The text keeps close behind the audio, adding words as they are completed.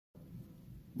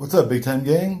What's up, big time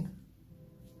gang?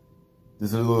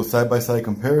 This is a little side-by-side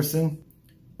comparison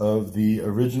of the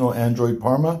original Android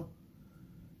Parma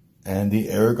and the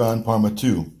Aragon Parma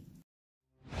 2.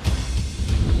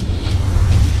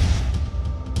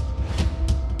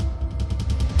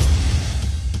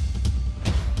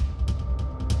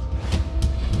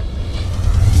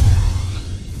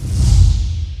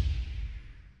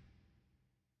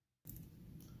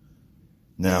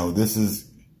 Now this is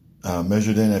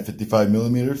measured in at 55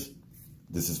 millimeters.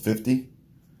 This is 50.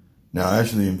 Now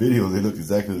actually in video they look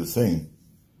exactly the same.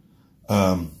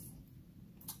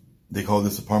 They call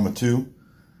this a Parma 2.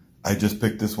 I just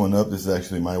picked this one up. This is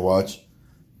actually my watch.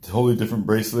 Totally different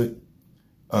bracelet.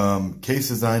 Case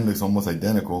design looks almost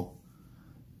identical.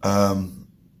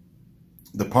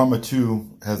 The Parma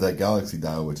 2 has that galaxy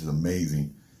dial, which is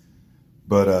amazing.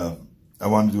 But I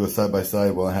wanted to do a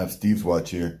side-by-side while I have Steve's watch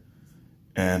here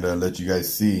and let you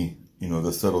guys see,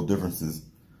 the subtle differences.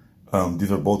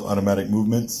 These are both automatic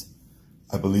movements.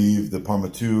 I believe the Parma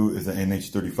 2 is an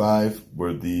NH35,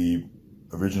 where the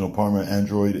original Parma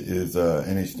Android is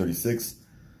NH36.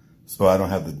 So I don't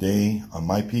have the day on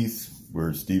my piece,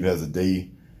 where Steve has a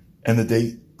day and the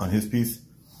date on his piece.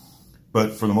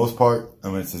 But for the most part,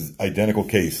 it's an identical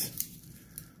case.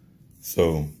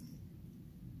 So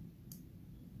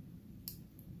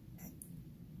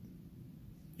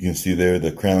you can see there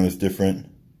the crown is different.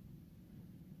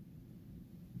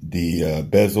 The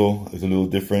bezel is a little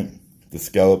different. The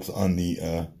scallops on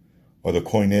the, or the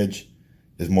coin edge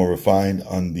is more refined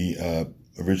on the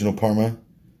original Parma.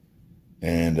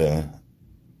 And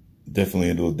definitely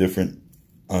a little different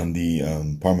on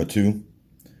the Parma 2.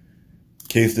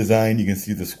 Case design, you can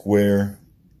see the square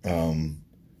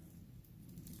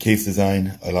case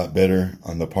design a lot better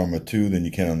on the Parma 2 than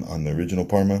you can on the original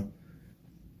Parma.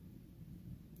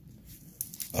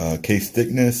 Case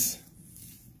thickness,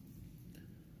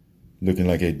 looking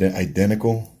like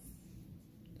identical.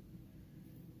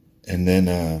 And then,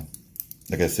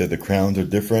 like I said, the crowns are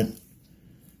different.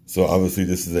 So obviously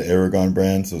this is the Aragon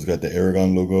brand, so it's got the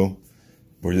Aragon logo.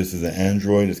 Where this is an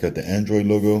Android, it's got the Android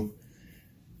logo.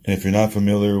 And if you're not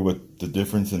familiar with the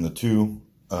difference in the two,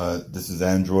 this is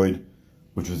Android,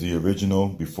 which was the original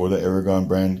before the Aragon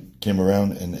brand came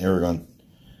around, and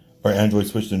Android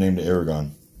switched their name to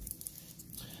Aragon.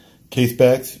 Case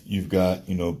backs, you've got,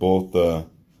 both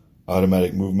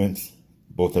automatic movements.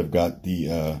 Both have got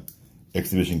the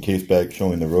exhibition case back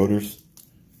showing the rotors.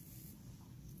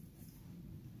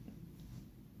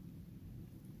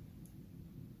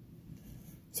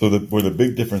 So where the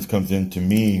big difference comes in to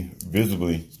me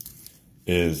visibly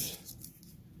is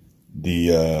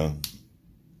the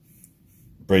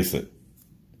bracelet.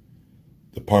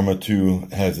 The Parma 2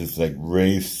 has this like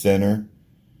raised center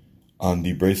on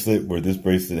the bracelet, where this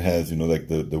bracelet has, like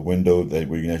the window where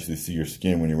you can actually see your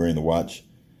skin when you're wearing the watch.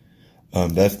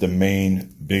 That's the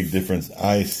main big difference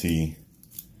I see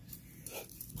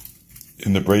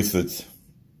in the bracelets.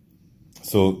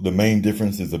 So the main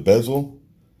difference is the bezel,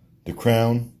 the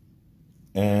crown,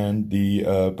 and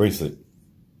the bracelet.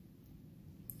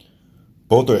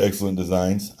 Both are excellent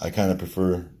designs. I kind of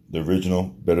prefer the original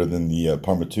better than the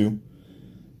Parma 2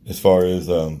 as far as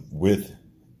width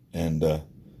and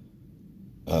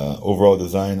overall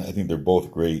design. I think they're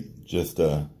both great. Just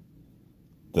the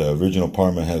original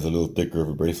Parma has a little thicker of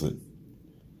a bracelet,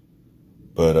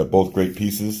 but both great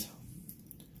pieces.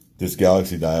 This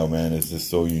galaxy dial, man, is just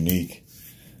so unique.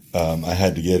 I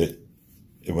had to get it.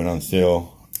 It went on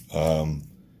sale. I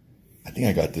think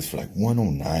I got this for like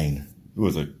 $109. It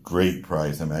was a great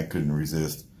price. I couldn't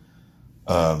resist.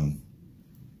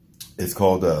 It's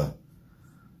called a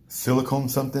silicone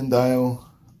something dial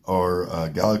or a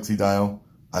galaxy dial.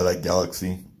 I like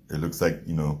galaxy. It looks like,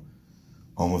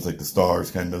 almost like the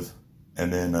stars kind of.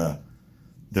 And then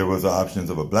there was options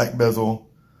of a black bezel,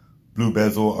 blue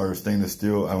bezel, or stainless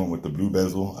steel. I went with the blue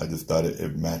bezel. I just thought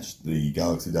it matched the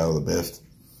galaxy dial the best.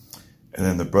 And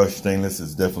then the brushed stainless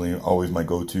is definitely always my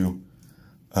go-to.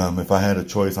 If I had a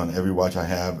choice on every watch I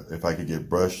have, if I could get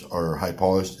brushed or high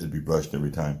polished, it'd be brushed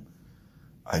every time.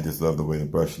 I just love the way the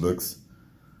brush looks.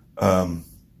 I'm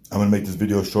going to make this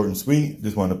video short and sweet.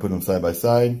 Just wanted to put them side by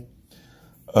side.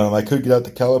 I could get out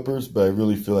the calipers, but I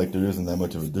really feel like there isn't that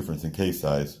much of a difference in case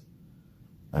size.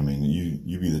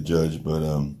 You be the judge, but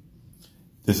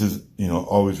this is,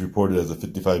 always reported as a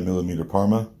 55 millimeter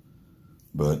Parma,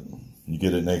 but you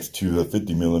get it next to a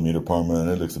 50 millimeter Parma and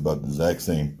it looks about the exact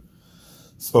same.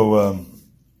 So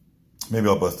maybe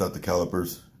I'll bust out the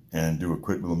calipers and do a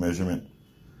quick little measurement.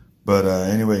 But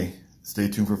anyway, stay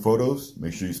tuned for photos.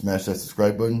 Make sure you smash that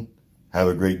subscribe button. Have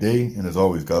a great day, and as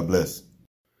always, God bless.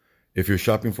 If you're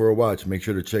shopping for a watch, make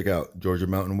sure to check out Georgia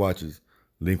Mountain Watches.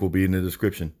 Link will be in the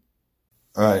description.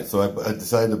 All right, so I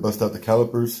decided to bust out the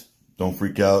calipers. Don't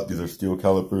freak out. These are steel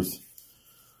calipers.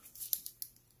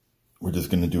 We're just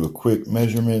going to do a quick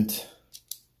measurement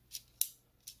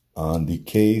on the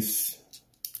case.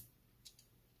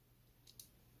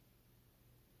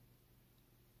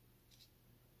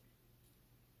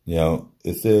 Now,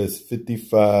 it says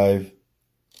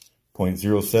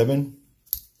 55.07.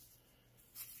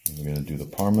 We're going to do the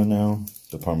Parma now,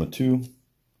 the Parma 2.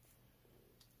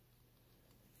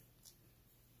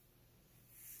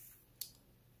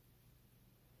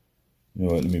 You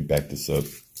know what, let me back this up.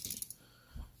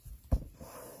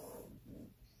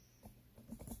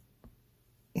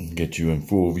 Get you in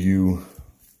full view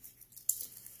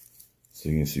so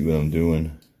you can see what I'm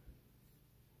doing.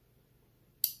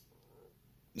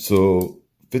 So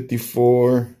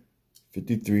 54,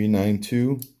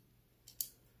 53.92,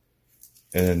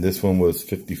 and then this one was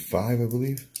 55, I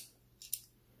believe.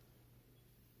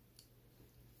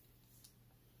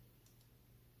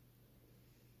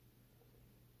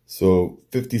 So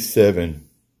 57,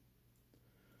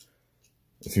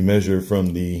 if you measure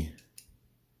from the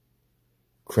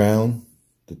crown,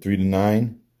 the 3 to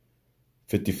 9,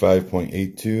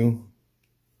 55.82,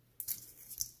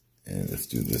 and let's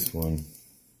do this one.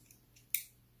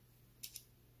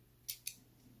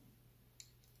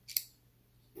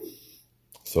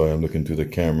 Sorry, I'm looking through the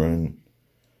camera and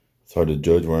it's hard to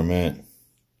judge where I'm at.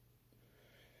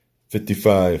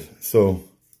 55. So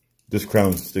this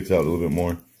crown sticks out a little bit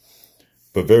more,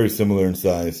 but very similar in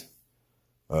size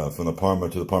from the Parma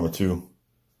to the Parma 2.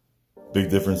 Big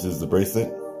difference is the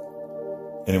bracelet.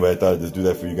 Anyway, I thought I'd just do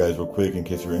that for you guys real quick in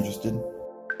case you're interested.